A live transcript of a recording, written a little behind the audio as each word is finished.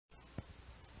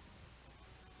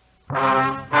Ladies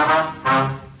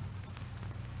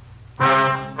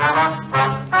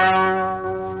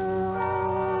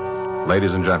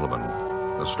and gentlemen,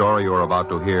 the story you are about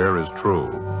to hear is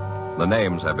true. The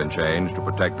names have been changed to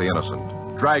protect the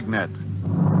innocent. Dragnet.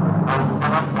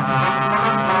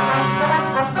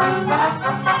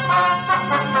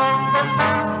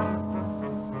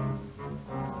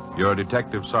 You're a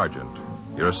detective sergeant.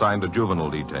 You're assigned to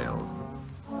juvenile detail.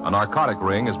 A narcotic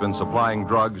ring has been supplying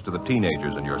drugs to the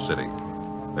teenagers in your city.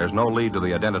 There's no lead to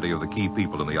the identity of the key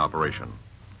people in the operation.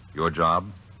 Your job,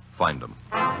 find them.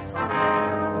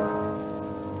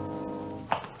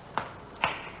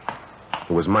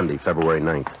 It was Monday, February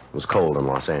 9th. It was cold in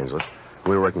Los Angeles.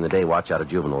 We were working the day watch out of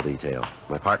juvenile detail.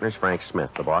 My partner's Frank Smith.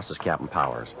 The boss is Captain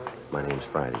Powers. My name's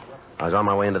Friday. I was on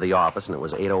my way into the office, and it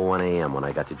was 8:01 a.m. when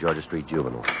I got to Georgia Street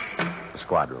Juvenile, the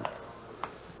squad room.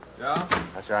 Joe?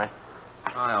 That's right.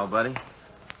 Hi, old buddy.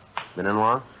 Been in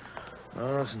long?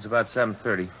 Oh, since about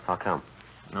 7:30. How come?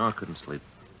 No, I couldn't sleep.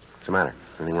 What's the matter?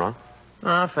 Anything wrong?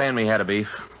 No, Fay and me had a beef.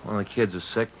 One of the kids is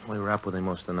sick. We were up with him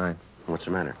most of the night. What's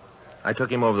the matter? I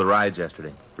took him over the rides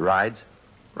yesterday. The rides?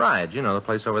 Rides, you know, the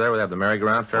place over there where they have the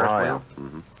merry-go-round Ferris wheel. Yeah.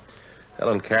 Mm-hmm. Got a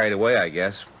little carried away, I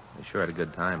guess. They sure had a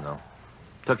good time, though.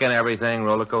 Took in everything,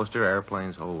 roller coaster,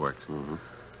 airplanes, whole works. Mm-hmm.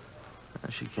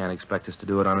 She can't expect us to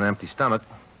do it on an empty stomach.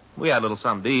 We had a little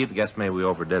something to eat. I guess maybe we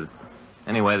overdid it.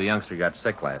 Anyway, the youngster got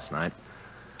sick last night.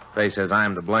 Fay says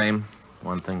I'm to blame.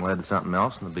 One thing led to something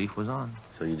else, and the beef was on.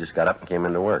 So you just got up and came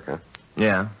into work, huh?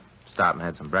 Yeah. Stopped and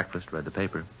had some breakfast, read the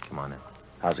paper. Come on in.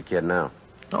 How's the kid now?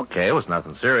 Okay, it was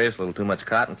nothing serious. A little too much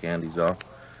cotton candy's all.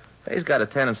 Fay's got a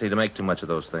tendency to make too much of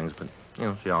those things, but, you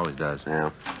know, she always does.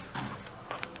 Yeah.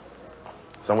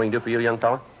 Something we can do for you, young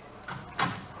fella?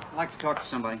 I'd like to talk to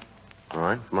somebody. All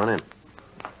right, come on in.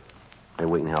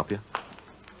 Maybe we can help you.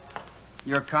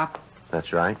 You're a cop?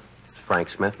 That's right. It's Frank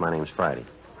Smith. My name's Friday.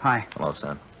 Hi. Hello,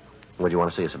 son. What do you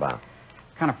want to see us about?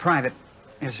 Kind of private.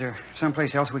 Is there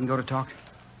someplace else we can go to talk?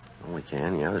 Well, we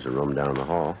can, yeah. There's a room down in the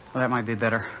hall. Well, that might be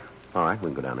better. All right, we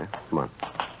can go down there. Come on.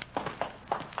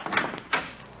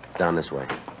 Down this way.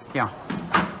 Yeah.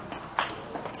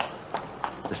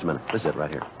 Just a minute. This is it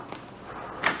right here.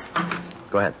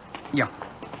 Go ahead. Yeah.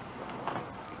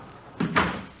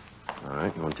 All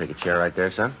right, you want to take a chair right there,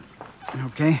 son?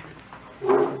 Okay.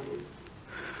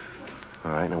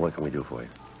 All right, now what can we do for you?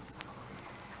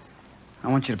 I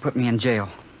want you to put me in jail.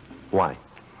 Why?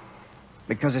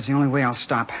 Because it's the only way I'll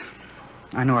stop.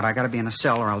 I know it. I got to be in a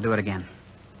cell or I'll do it again.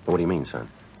 What do you mean, son?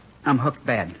 I'm hooked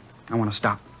bad. I want to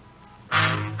stop.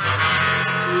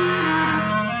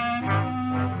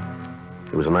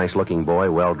 He was a nice-looking boy,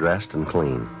 well-dressed and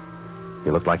clean.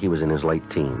 He looked like he was in his late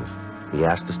teens. He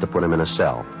asked us to put him in a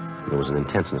cell. There was an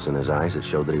intenseness in his eyes that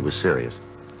showed that he was serious.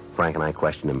 Frank and I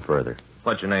questioned him further.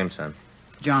 What's your name, son?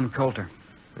 John Coulter.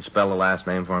 You spell the last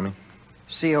name for me?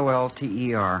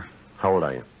 Colter. How old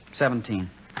are you? 17.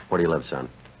 Where do you live, son?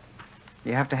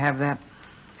 You have to have that?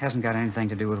 Hasn't got anything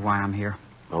to do with why I'm here.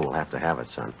 Oh, we'll have to have it,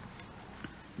 son.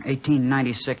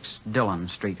 1896 Dillon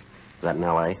Street. Is that in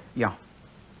L.A.? Yeah.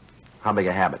 How big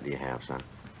a habit do you have, son?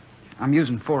 I'm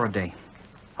using 4 a day.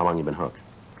 How long you been hooked?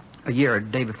 A year, a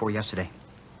day before yesterday.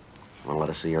 Want to let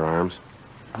us see your arms?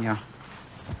 Yeah.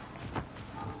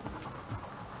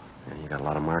 Yeah, you got a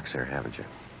lot of marks there, haven't you?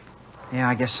 Yeah,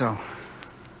 I guess so.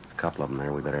 A couple of them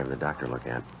there we better have the doctor look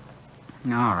at.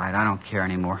 All right, I don't care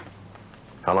anymore.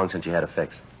 How long since you had a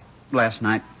fix? Last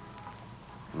night.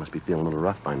 You must be feeling a little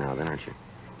rough by now then, aren't you?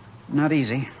 Not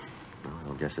easy.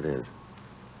 Oh, I guess it is.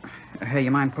 Hey,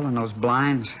 you mind pulling those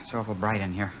blinds? It's awful bright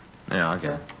in here. Yeah, I'll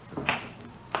get it.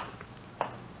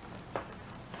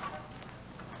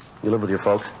 You live with your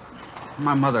folks?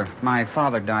 My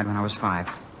father died when I was 5.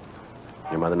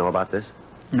 Your mother know about this?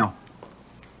 No.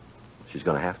 She's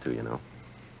going to have to, you know.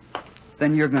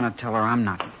 Then you're going to tell her I'm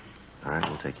not. All right,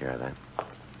 we'll take care of that.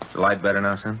 Is the light better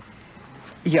now, son?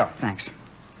 Yeah, thanks.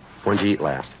 When'd you eat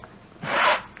last?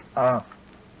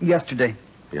 Yesterday.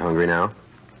 You hungry now?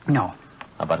 No.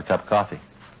 How about a cup of coffee?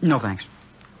 No, thanks.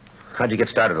 How'd you get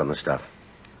started on this stuff?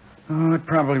 Oh, it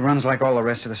probably runs like all the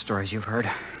rest of the stories you've heard.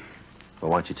 Well,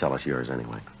 why don't you tell us yours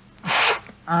anyway? All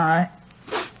right.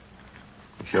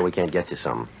 You sure we can't get you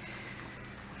something?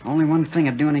 Only one thing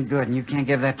would do any good, and you can't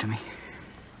give that to me.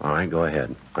 All right, go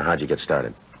ahead. Now, how'd you get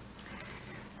started?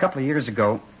 A couple of years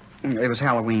ago, it was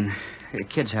Halloween. The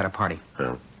kids had a party.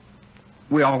 Oh.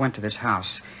 We all went to this house.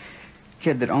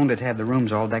 Kid that owned it had the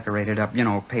rooms all decorated up, you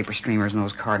know, paper streamers and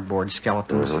those cardboard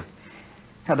skeletons. Mm-hmm.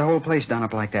 Had the whole place done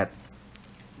up like that.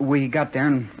 We got there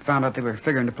and found out they were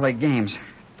figuring to play games.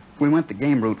 We went the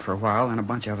game route for a while, and a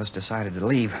bunch of us decided to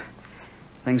leave.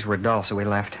 Things were dull, so we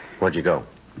left. Where'd you go?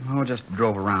 Oh, just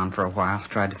drove around for a while.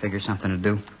 Tried to figure something to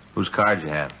do. Whose car did you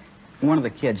have? One of the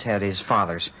kids had his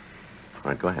father's.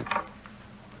 All right, go ahead.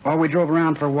 Well, we drove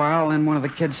around for a while, and one of the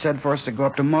kids said for us to go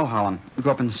up to Mulholland. Go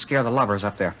up and scare the lovers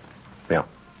up there. Yeah.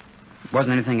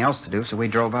 Wasn't anything else to do, so we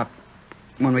drove up.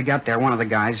 When we got there, one of the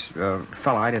guys, a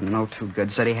fellow I didn't know too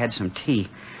good, said he had some tea.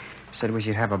 Said we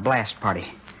should have a blast party.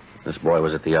 This boy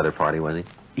was at the other party, was he?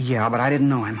 Yeah, but I didn't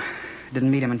know him.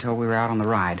 Didn't meet him until we were out on the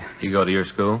ride. Did you go to your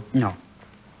school? No. All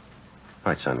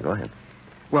right, son, go ahead.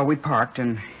 Well, we parked,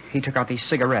 and he took out these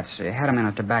cigarettes. He had them in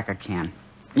a tobacco can.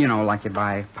 You know, like you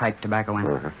buy pipe tobacco in.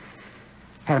 Uh-huh.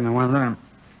 Had them in one of them.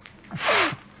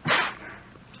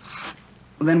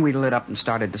 Then we lit up and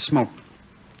started to smoke.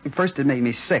 At first, it made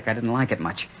me sick. I didn't like it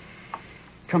much.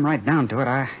 Come right down to it,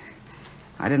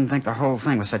 I didn't think the whole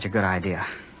thing was such a good idea.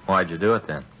 Why'd you do it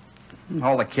then?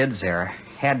 All the kids there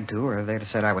had to, or they'd have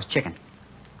said I was chicken.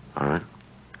 All right.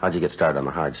 How'd you get started on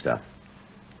the hard stuff?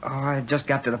 Oh, I just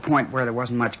got to the point where there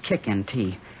wasn't much kick in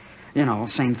tea. You know,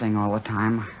 same thing all the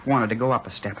time. Wanted to go up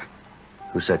a step.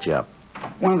 Who set you up?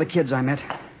 One of the kids I met.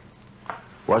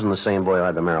 Wasn't the same boy who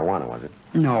had the marijuana, was it?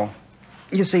 No.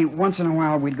 You see, once in a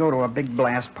while we'd go to a big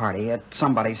blast party at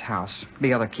somebody's house.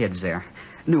 Be other kids there.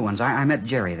 New ones. I met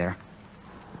Jerry there.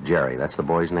 Jerry, that's the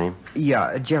boy's name?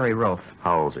 Yeah, Jerry Roth.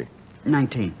 How old is he?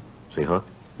 19. Is he hooked?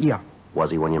 Yeah,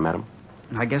 Was he when you met him?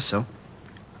 I guess so.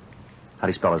 How'd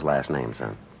he spell his last name,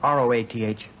 son?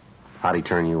 Roath. How'd he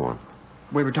turn you on?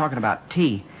 We were talking about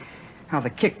tea. How the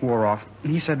kick wore off.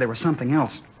 He said there was something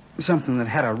else. Something that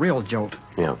had a real jolt.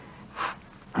 Yeah.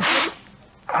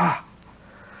 Ah.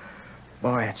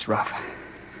 Boy, it's rough.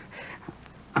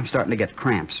 I'm starting to get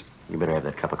cramps. You better have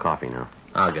that cup of coffee now.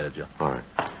 I'll get it, Joe. All right.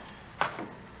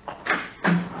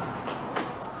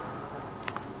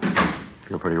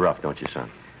 Feel pretty rough, don't you, son?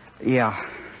 Yeah.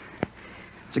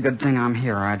 It's a good thing I'm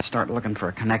here. I'd start looking for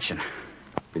a connection.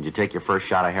 Did you take your first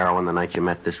shot of heroin the night you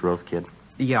met this Roth kid?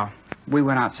 Yeah. We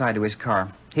went outside to his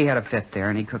car. He had a fit there,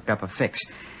 and he cooked up a fix.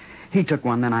 He took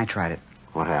one, then I tried it.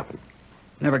 What happened?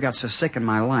 Never got so sick in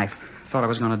my life. Thought I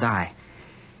was going to die.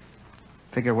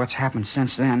 Figure what's happened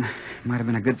since then might have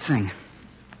been a good thing.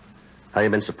 How you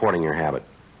been supporting your habit?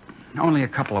 Only a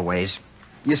couple of ways.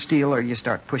 You steal or you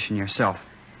start pushing yourself.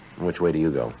 Which way do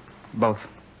you go? Both.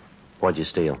 What'd you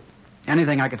steal?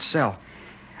 Anything I could sell.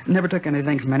 Never took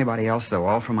anything from anybody else, though,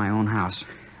 all from my own house.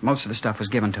 Most of the stuff was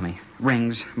given to me.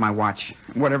 Rings, my watch,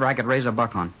 whatever I could raise a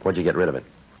buck on. What'd you get rid of it?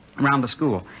 Around the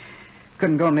school.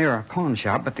 Couldn't go near a pawn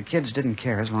shop, but the kids didn't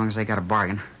care as long as they got a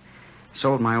bargain.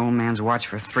 Sold my old man's watch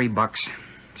for $3.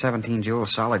 17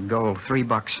 jewels, solid gold,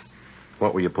 $3.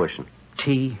 What were you pushing?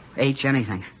 T, H,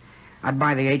 anything. I'd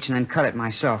buy the H and then cut it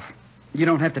myself. You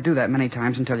don't have to do that many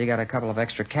times until you got a couple of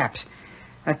extra caps.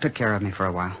 That took care of me for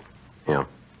a while. Yeah.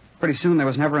 Pretty soon there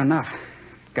was never enough.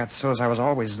 Got so as I was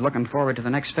always looking forward to the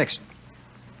next fix.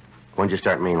 When'd you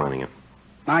start mainlining it?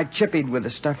 I chippied with the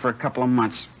stuff for a couple of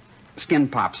months. Skin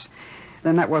pops.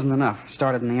 Then that wasn't enough.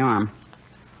 Started in the arm.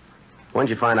 When'd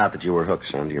you find out that you were hooked,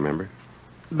 son? Do you remember?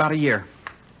 About a year.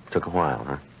 Took a while,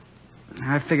 huh?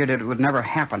 I figured it would never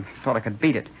happen. Thought I could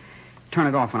beat it. Turn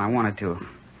it off when I wanted to.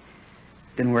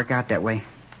 Didn't work out that way.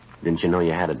 Didn't you know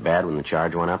you had it bad when the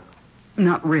charge went up?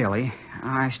 Not really.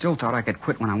 I still thought I could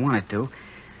quit when I wanted to.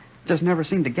 Just never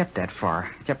seemed to get that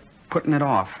far. Kept putting it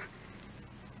off.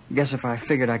 Guess if I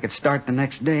figured I could start the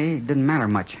next day, it didn't matter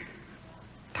much.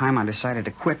 Time I decided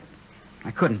to quit,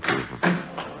 I couldn't.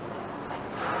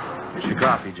 Here's your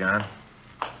coffee, John.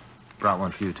 Brought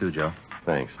one for you, too, Joe.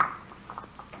 Thanks.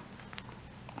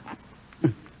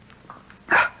 It's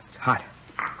hot.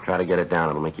 Try to get it down.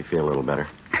 It'll make you feel a little better.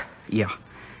 Yeah.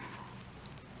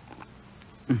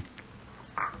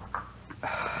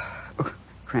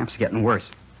 Cramps getting worse.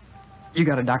 You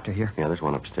got a doctor here? Yeah, there's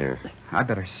one upstairs. I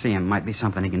better see him. Might be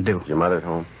something he can do. Is your mother at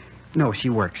home? No, she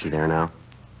works. She there now?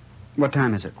 What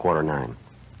time is it? 9:15.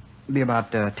 Be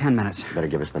about 10 minutes. Better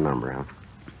give us the number, huh?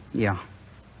 Yeah.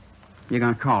 You're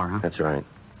going to call her, huh? That's right.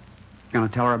 Going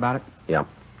to tell her about it? Yep.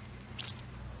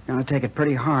 Going to take it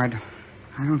pretty hard.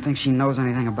 I don't think she knows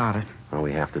anything about it. Well,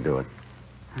 we have to do it.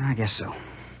 I guess so.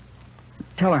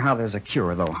 Tell her how there's a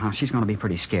cure, though, huh? She's going to be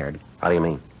pretty scared. How do you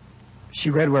mean? She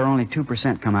read where only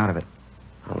 2% come out of it.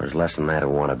 Well, there's less than that who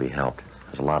want to be helped.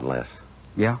 There's a lot less.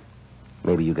 Yeah?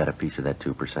 Maybe you got a piece of that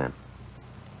 2%.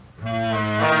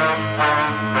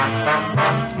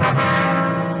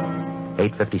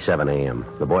 8:57 a.m.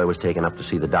 The boy was taken up to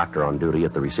see the doctor on duty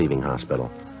at the receiving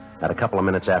hospital. At a couple of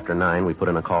minutes after 9, we put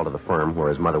in a call to the firm where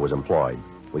his mother was employed.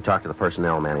 We talked to the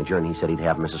personnel manager, and he said he'd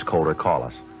have Mrs. Coulter call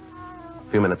us.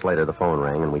 A few minutes later, the phone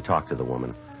rang, and we talked to the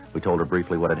woman. We told her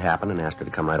briefly what had happened and asked her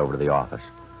to come right over to the office.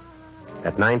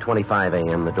 At 9:25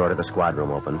 a.m., the door to the squad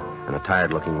room opened, and a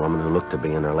tired-looking woman who looked to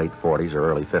be in her late 40s or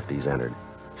early 50s entered.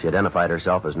 She identified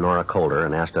herself as Nora Colder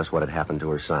and asked us what had happened to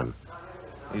her son.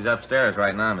 He's upstairs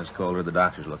right now, Miss Colder. The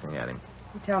doctor's looking at him.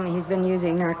 You tell me he's been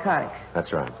using narcotics.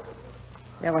 That's right.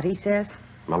 Is that what he says?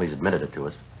 Well, he's admitted it to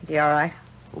us. Is he all right?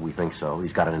 Well, we think so.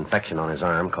 He's got an infection on his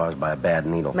arm caused by a bad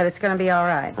needle. But it's going to be all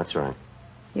right. That's right.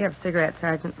 You have a cigarette,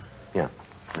 Sergeant? Yeah.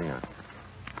 There you are.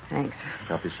 Thanks.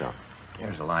 Help yourself.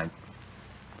 Here's a light.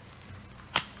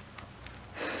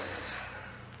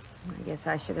 I guess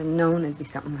I should have known it'd be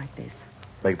something like this.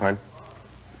 Beg your pardon?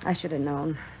 I should have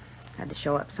known. Had to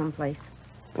show up someplace.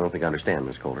 I don't think I understand,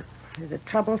 Miss Colder. There's a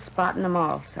trouble spot in them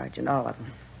all, Sergeant, all of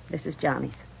them. This is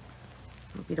Johnny's.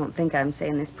 Hope you don't think I'm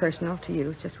saying this personal to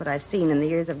you. It's just what I've seen in the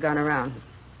years I've gone around.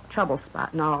 Trouble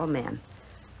spot in all men.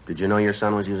 Did you know your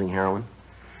son was using heroin?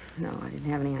 No, I didn't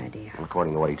have any idea. Well,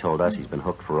 according to what he told us, he's been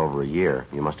hooked for over a year.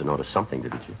 You must have noticed something,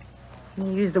 didn't you?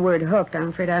 When you use the word hooked, I'm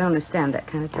afraid I don't understand that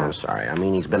kind of Oh, talk. I'm sorry. I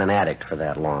mean, he's been an addict for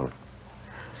that long.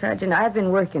 Sergeant, I've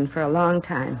been working for a long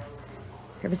time.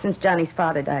 Ever since Johnny's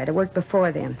father died. I worked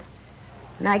before then.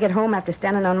 When I get home after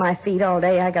standing on my feet all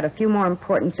day, I got a few more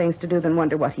important things to do than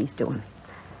wonder what he's doing.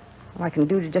 All I can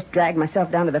do to just drag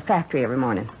myself down to the factory every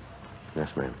morning. Yes,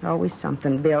 ma'am. Always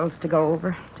something. Bills to go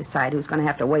over. Decide who's going to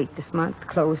have to wait this month.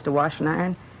 Clothes to wash and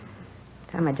iron.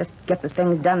 Time I just get the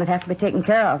things done that have to be taken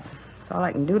care of. That's all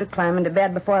I can do to climb into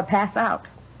bed before I pass out.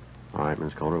 All right,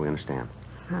 Miss Colder, we understand.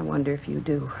 I wonder if you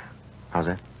do. How's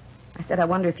that? I said I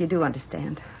wonder if you do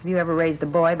understand. Have you ever raised a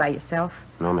boy by yourself?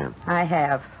 No, ma'am. I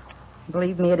have.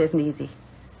 Believe me, it isn't easy.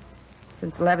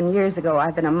 Since 11 years ago,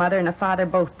 I've been a mother and a father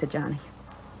both to Johnny.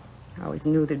 I always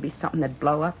knew there'd be something that'd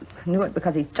blow up. I knew it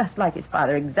because he's just like his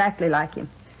father, exactly like him.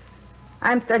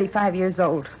 I'm 35 years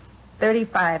old.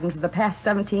 35, and for the past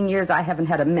 17 years, I haven't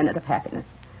had a minute of happiness.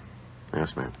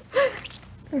 Yes, ma'am.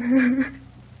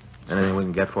 Anything we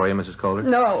can get for you, Mrs. Colder?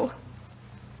 No.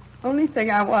 Only thing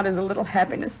I want is a little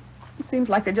happiness. It seems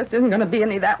like there just isn't going to be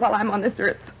any of that while I'm on this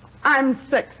earth. I'm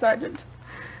sick, Sergeant.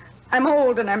 I'm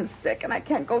old and I'm sick, and I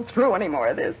can't go through any more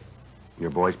of this. Your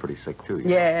boy's pretty sick, too. You know.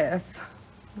 Yes.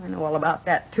 I know all about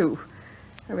that, too.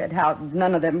 I read how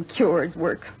none of them cures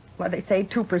work. Well, they say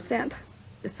 2%.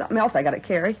 There's something else I got to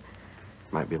carry.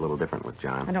 Might be a little different with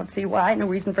John. I don't see why. No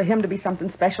reason for him to be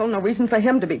something special. No reason for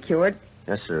him to be cured.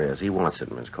 Yes, there is. He wants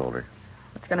it, Miss Colder.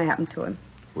 What's going to happen to him?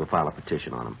 We'll file a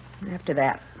petition on him. After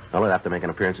that, Well, he'll have to make an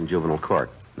appearance in juvenile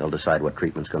court. They'll decide what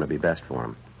treatment's going to be best for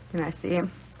him. can I see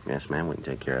him? Yes, ma'am, we can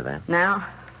take care of that. Now?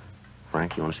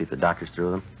 Frank, you want to see if the doctor's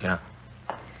through with him? Yeah.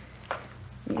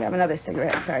 You have another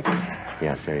cigarette, Sergeant.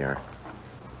 Yes, there you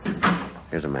are.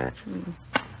 Here's a match.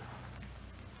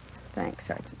 Thanks,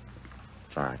 Sergeant.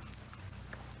 It's all right.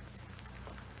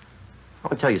 I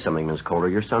want to tell you something, Miss Colder.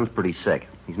 Your son's pretty sick.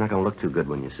 He's not going to look too good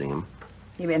when you see him.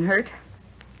 You been hurt?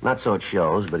 Not so it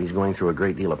shows, but he's going through a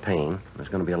great deal of pain. There's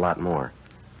going to be a lot more.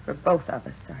 For both of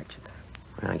us, Sergeant.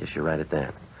 Well, I guess you're right at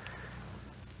that.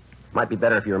 Might be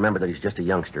better if you remember that he's just a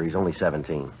youngster. He's only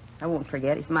 17. I won't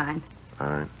forget. He's mine. All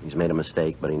right. He's made a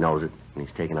mistake, but he knows it, and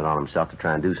he's taken it on himself to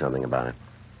try and do something about it.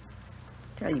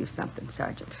 Tell you something,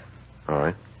 Sergeant. All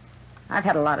right. I've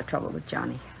had a lot of trouble with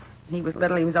Johnny. When he was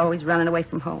little, he was always running away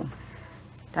from home.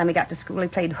 Time he got to school, he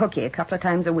played hooky a couple of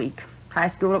times a week. High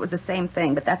school, it was the same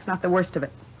thing, but that's not the worst of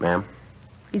it. Ma'am?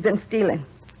 He's been stealing.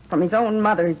 From his own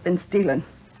mother, he's been stealing.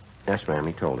 Yes, ma'am,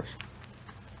 he told us.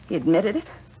 He admitted it?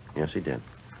 Yes, he did.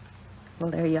 Well,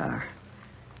 there you are.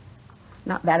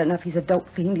 Not bad enough he's a dope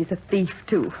fiend, he's a thief,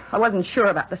 too. I wasn't sure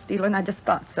about the stealing, I just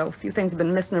thought so. A few things have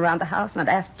been missing around the house, and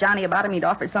I'd asked Johnny about him. He'd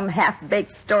offer some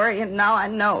half-baked story, and now I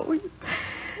know.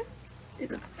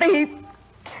 He's a thief.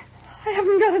 I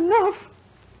haven't got enough.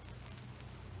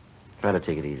 Try to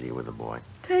take it easy with the boy.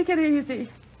 Take it easy.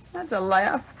 That's a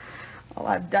laugh. All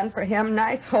I've done for him,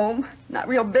 nice home. Not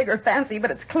real big or fancy, but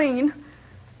it's clean.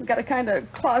 We've got a kind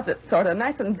of closet, sort of,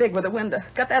 nice and big with a window.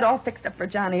 Got that all fixed up for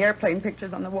Johnny. Airplane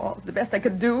pictures on the walls. The best I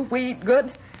could do. We eat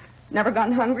good. Never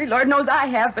gone hungry. Lord knows I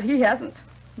have, but he hasn't.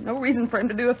 No reason for him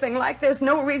to do a thing like this.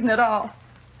 No reason at all.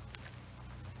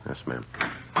 Yes, ma'am.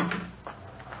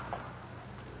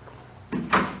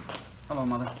 Hello,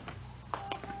 Mother.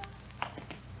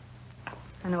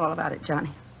 I know all about it,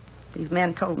 Johnny. These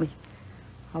men told me.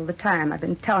 All the time I've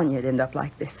been telling you it'd end up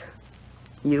like this.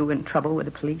 You in trouble with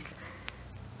the police.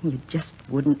 You just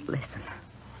wouldn't listen.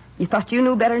 You thought you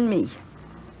knew better than me.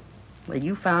 Well,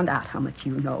 you found out how much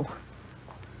you know.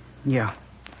 Yeah.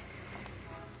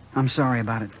 I'm sorry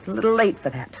about it. It's a little late for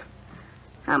that.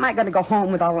 How am I going to go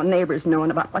home with all the neighbors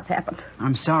knowing about what's happened?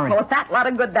 I'm sorry. Well, if that lot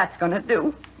of good that's going to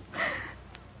do.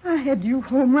 I had you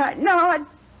home right now. I'd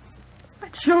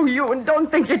show you, and don't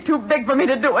think you're too big for me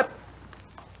to do it.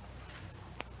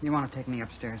 You want to take me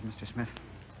upstairs, Mr. Smith?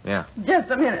 Yeah.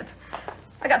 Just a minute.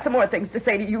 I got some more things to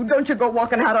say to you. Don't you go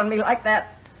walking out on me like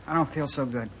that. I don't feel so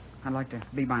good. I'd like to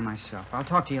be by myself. I'll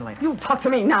talk to you later. You talk to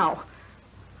me now.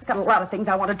 I got a lot of things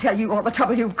I want to tell you, all the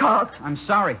trouble you've caused. I'm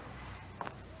sorry.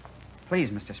 Please,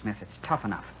 Mr. Smith, it's tough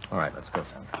enough. All right, let's go,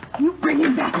 son. You bring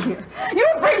him back here. You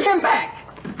bring him back.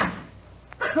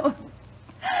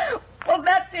 Well,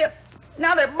 that's it.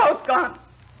 Now they're both gone.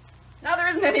 Now there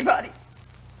isn't anybody.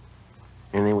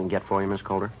 Anything we can get for you, Miss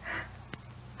Calder?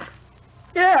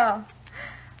 Yeah.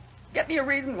 Get me a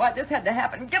reason why this had to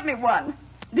happen. Give me one.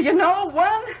 Do you know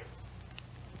one?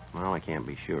 Well, I can't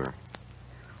be sure.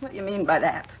 What do you mean by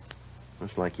that?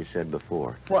 Just like you said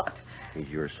before. What? He's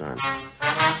your son.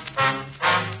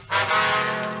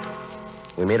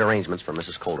 We made arrangements for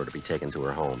Mrs. Calder to be taken to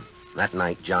her home. That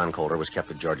night, John Calder was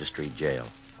kept at Georgia Street Jail.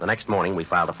 The next morning, we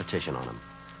filed a petition on him.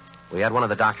 We had one of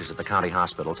the doctors at the county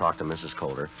hospital talk to Mrs.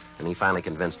 Calder, and he finally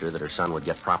convinced her that her son would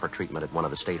get proper treatment at one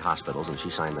of the state hospitals, and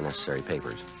she signed the necessary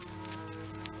papers.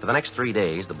 For the next 3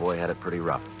 days, the boy had it pretty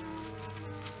rough.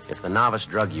 If the novice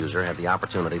drug user had the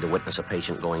opportunity to witness a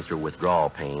patient going through withdrawal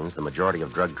pains, the majority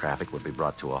of drug traffic would be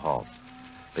brought to a halt.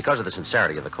 Because of the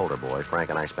sincerity of the Calder boy, Frank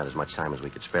and I spent as much time as we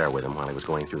could spare with him while he was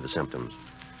going through the symptoms.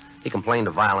 He complained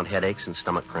of violent headaches and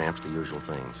stomach cramps, the usual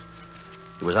things.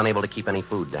 He was unable to keep any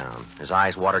food down. His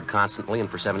eyes watered constantly, and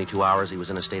for 72 hours he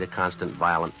was in a state of constant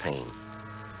violent pain.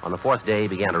 On the 4th day, he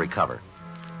began to recover.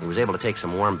 He was able to take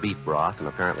some warm beef broth and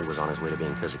apparently was on his way to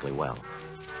being physically well.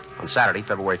 On Saturday,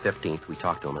 February 15th, we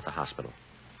talked to him at the hospital.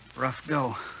 Rough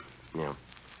go. Yeah.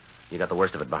 You got the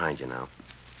worst of it behind you now.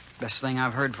 Best thing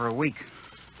I've heard for a week.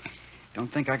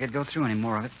 Don't think I could go through any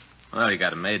more of it. Well, you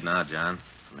got it made now, John.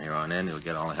 From here on in, you'll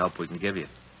get all the help we can give you.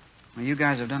 Well, you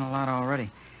guys have done a lot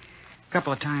already. A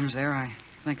couple of times there, I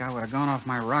think I would have gone off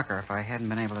my rocker if I hadn't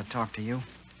been able to talk to you.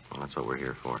 Well, that's what we're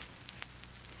here for.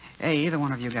 Hey, either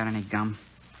one of you got any gum?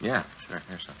 Yeah, sure.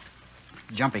 Here's some.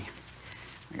 Jumpy.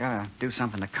 I gotta do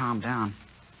something to calm down.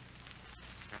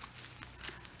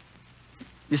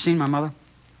 You seen my mother?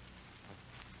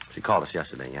 She called us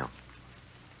yesterday, yeah.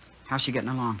 How's she getting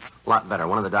along? A lot better.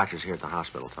 One of the doctors here at the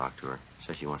hospital talked to her.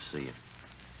 Says she wants to see you.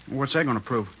 What's that going to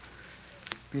prove?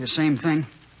 Be the same thing.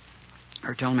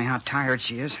 Her telling me how tired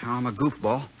she is, how I'm a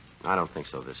goofball. I don't think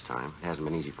so this time. It hasn't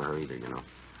been easy for her either, you know.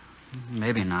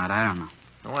 Maybe not. I don't know.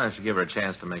 Well, why don't you give her a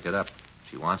chance to make it up?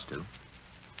 If she wants to.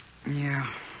 Yeah.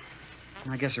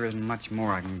 I guess there isn't much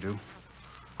more I can do.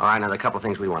 All right, now, there are a couple of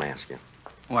things we want to ask you.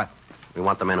 What? We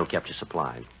want the men who kept you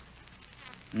supplied.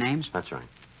 Names? That's right.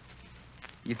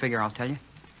 You figure I'll tell you?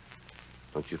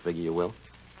 Don't you figure you will?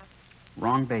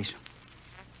 Wrong base.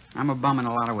 I'm a bum in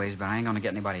a lot of ways, but I ain't going to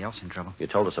get anybody else in trouble. You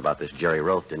told us about this Jerry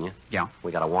Roth, didn't you? Yeah.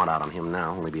 We got a warrant out on him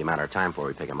now. Only be a matter of time before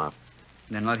we pick him up.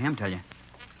 Then let him tell you. Do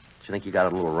you think you got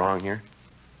it a little wrong here?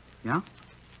 Yeah?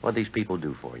 What'd these people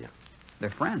do for you? They're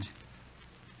friends.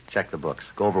 Check the books.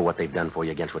 Go over what they've done for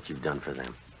you against what you've done for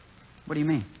them. What do you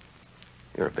mean?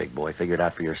 You're a big boy. Figure it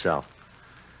out for yourself.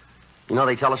 You know,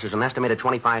 they tell us there's an estimated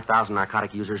 25,000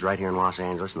 narcotic users right here in Los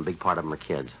Angeles, and a big part of them are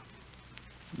kids.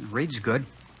 Read's good.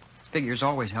 Figures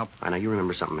always help. I know you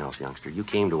remember something else, youngster. You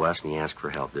came to us and you asked for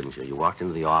help, didn't you? You walked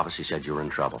into the office, you said you were in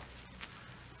trouble.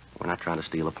 We're not trying to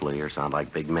steal a plea or sound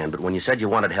like big men, but when you said you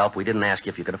wanted help, we didn't ask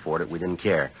you if you could afford it. We didn't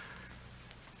care.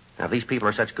 Now, if these people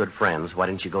are such good friends, why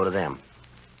didn't you go to them?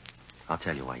 I'll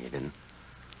tell you why you didn't.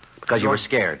 Because you were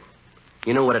scared.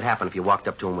 You knew what had happened if you walked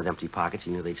up to them with empty pockets.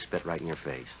 You knew they'd spit right in your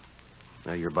face.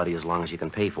 They're your buddy as long as you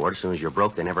can pay for it. As soon as you're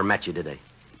broke, they never met you, did they?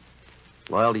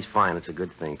 Loyalty's fine. It's a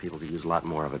good thing. People could use a lot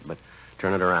more of it. But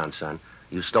turn it around, son.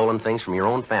 You've stolen things from your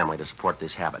own family to support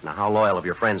this habit. Now, how loyal have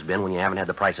your friends been when you haven't had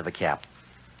the price of a cap?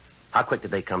 How quick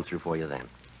did they come through for you then?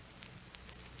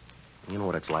 You know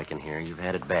what it's like in here. You've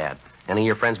had it bad. Any of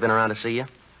your friends been around to see you?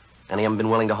 Any of them been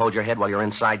willing to hold your head while your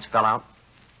insides fell out?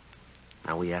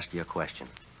 Now, we asked you a question.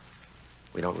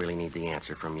 We don't really need the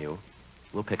answer from you.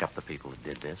 We'll pick up the people that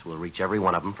did this. We'll reach every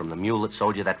one of them, from the mule that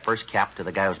sold you that first cap to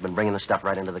the guy who's been bringing the stuff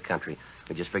right into the country.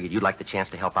 We just figured you'd like the chance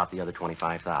to help out the other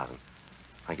 25,000.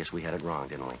 I guess we had it wrong,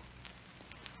 didn't we?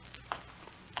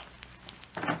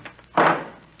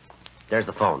 There's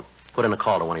the phone. Put in a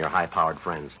call to one of your high-powered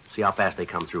friends. See how fast they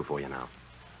come through for you now.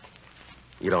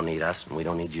 You don't need us, and we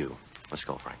don't need you. Let's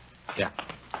go, Frank. Yeah.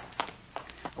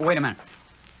 Oh, wait a minute.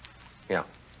 Yeah.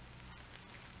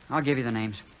 I'll give you the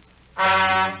names.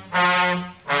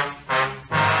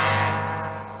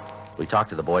 We talked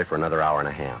to the boy for another hour and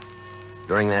a half.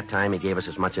 During that time, he gave us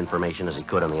as much information as he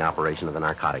could on the operation of the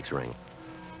narcotics ring.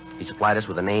 He supplied us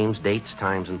with the names, dates,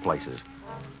 times, and places.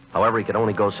 However, he could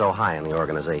only go so high in the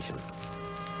organization.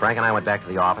 Frank and I went back to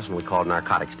the office, and we called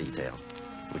narcotics detail.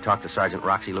 We talked to Sergeant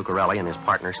Roxy Lucarelli and his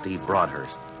partner, Steve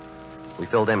Broadhurst. We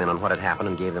filled them in on what had happened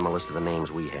and gave them a list of the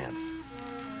names we had.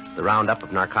 The roundup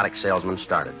of narcotic salesmen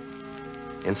started.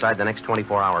 Inside the next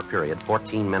 24-hour period,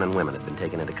 14 men and women had been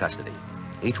taken into custody.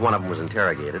 Each one of them was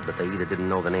interrogated, but they either didn't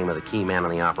know the name of the key man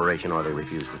in the operation or they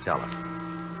refused to tell us.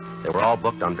 They were all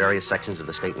booked on various sections of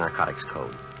the state narcotics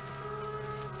code.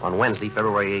 On Wednesday,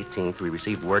 February 18th, we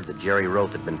received word that Jerry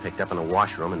Roth had been picked up in a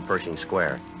washroom in Pershing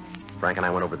Square. Frank and I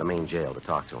went over to the main jail to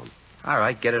talk to him. All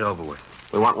right, get it over with.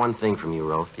 We want one thing from you,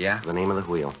 Roth. Yeah? The name of the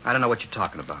wheel. I don't know what you're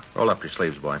talking about. Roll up your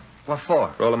sleeves, boy. What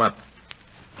for? Roll them up.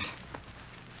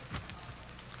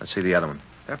 Let's see the other one.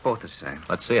 They're both the same.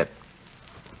 Let's see it.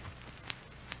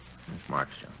 There's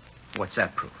marks, John. What's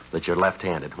that proof? That you're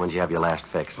left-handed. When'd you have your last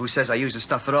fix? Who says I use the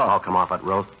stuff at Oh, all? come off it,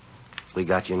 Roth. We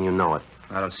got you and you know it.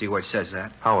 I don't see where it says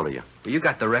that. How old are you? Well, you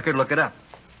got the record. Look it up.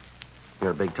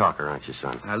 You're a big talker, aren't you,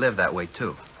 son? I live that way,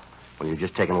 too. Well, you're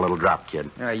just taking a little drop, kid.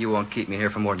 You won't keep me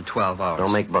here for more than 12 hours.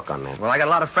 Don't make book on that. Well, I got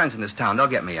a lot of friends in this town. They'll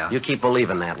get me out. You keep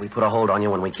believing that. We put a hold on you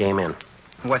when we came in.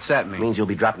 What's that mean? It means you'll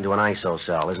be dropped into an ISO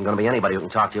cell. There isn't going to be anybody who can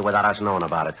talk to you without us knowing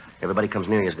about it. Everybody comes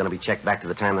near you is going to be checked back to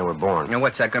the time they were born. And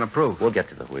what's that going to prove? We'll get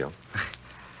to the wheel.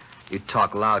 You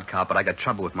talk loud, cop, but I got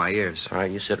trouble with my ears. All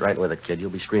right, you sit right with it, kid. You'll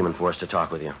be screaming for us to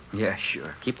talk with you. Yeah,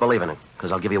 sure. Keep believing it,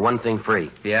 because I'll give you one thing free.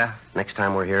 Yeah? Next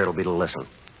time we're here, it'll be to listen.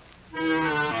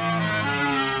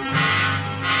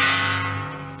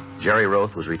 Jerry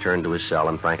Roth was returned to his cell,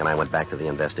 and Frank and I went back to the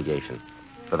investigation.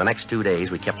 For the next 2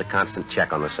 days, we kept a constant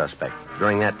check on the suspect.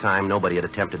 During that time, nobody had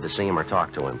attempted to see him or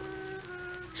talk to him.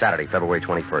 Saturday, February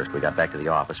 21st, we got back to the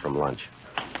office from lunch.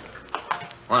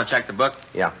 Want to check the book?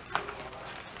 Yeah.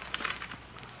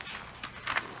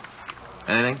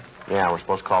 Anything? Yeah, we're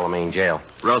supposed to call the main jail.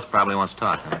 Roth probably wants to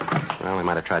talk, huh? Well, we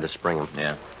might have tried to spring him.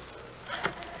 Yeah.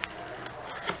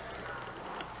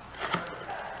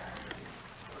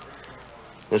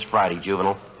 This Friday,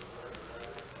 juvenile.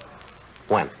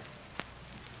 When?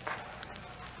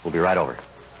 We'll be right over.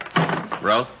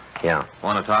 Roth? Yeah.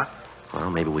 Want to talk? Well,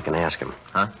 maybe we can ask him.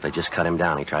 Huh? They just cut him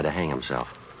down. He tried to hang himself.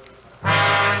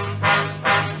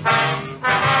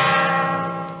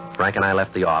 Frank and I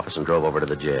left the office and drove over to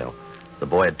the jail. The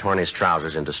boy had torn his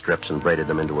trousers into strips and braided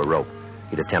them into a rope.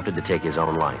 He'd attempted to take his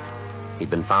own life.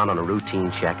 He'd been found on a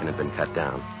routine check and had been cut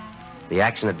down. The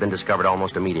action had been discovered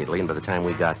almost immediately, and by the time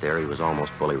we got there, he was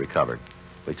almost fully recovered.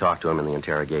 We talked to him in the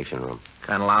interrogation room.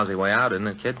 Kind of lousy way out, isn't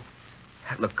it, kid?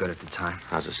 That looked good at the time.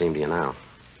 How's it seem to you now?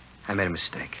 I made a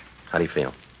mistake. How do you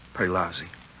feel? Pretty lousy.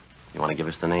 You want to give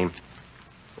us the name?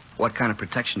 What kind of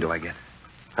protection do I get?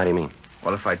 How do you mean?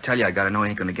 Well, if I tell you, I gotta know he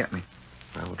ain't gonna get me.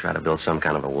 Well, we'll try to build some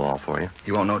kind of a wall for you.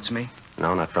 You won't know it's me?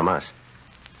 No, not from us.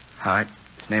 All right.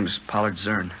 His name is Pollard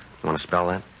Zern. You want to spell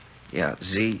that? Yeah,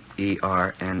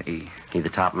 Z-E-R-N-E. He the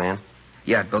top man?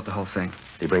 Yeah, I built the whole thing.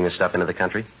 Did he bring this stuff into the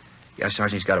country? Yeah,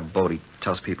 Sergeant, he's got a boat. He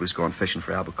tells people he's going fishing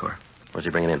for albacore. Where's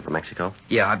he bringing it in, from Mexico?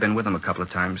 Yeah, I've been with him a couple of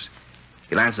times.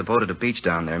 He lands the boat at the beach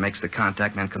down there, makes the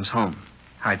contact, and then comes home.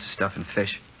 Hides the stuff in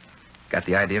fish. Got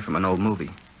the idea from an old movie.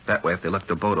 That way, if they look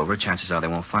the boat over, chances are they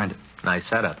won't find it. Nice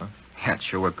setup, huh? Yeah, it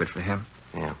sure worked good for him.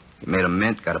 Yeah. He made a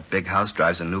mint, got a big house,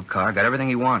 drives a new car, got everything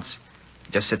he wants.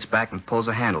 He just sits back and pulls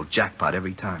a handle, jackpot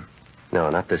every time. No,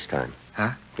 not this time.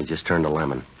 Huh? He just turned a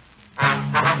lemon.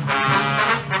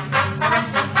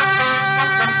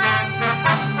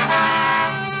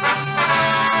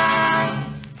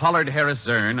 Pollard Harris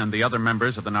Zern and the other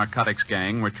members of the narcotics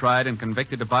gang were tried and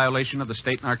convicted of violation of the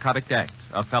State Narcotic Act,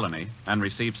 a felony, and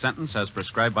received sentence as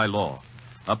prescribed by law.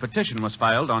 A petition was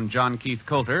filed on John Keith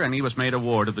Coulter, and he was made a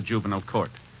ward of the juvenile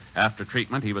court. After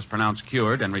treatment, he was pronounced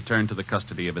cured and returned to the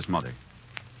custody of his mother.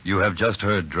 You have just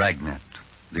heard Dragnet,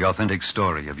 the authentic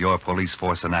story of your police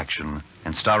force in action,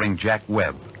 and starring Jack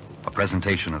Webb, a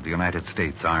presentation of the United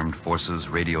States Armed Forces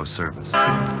Radio Service.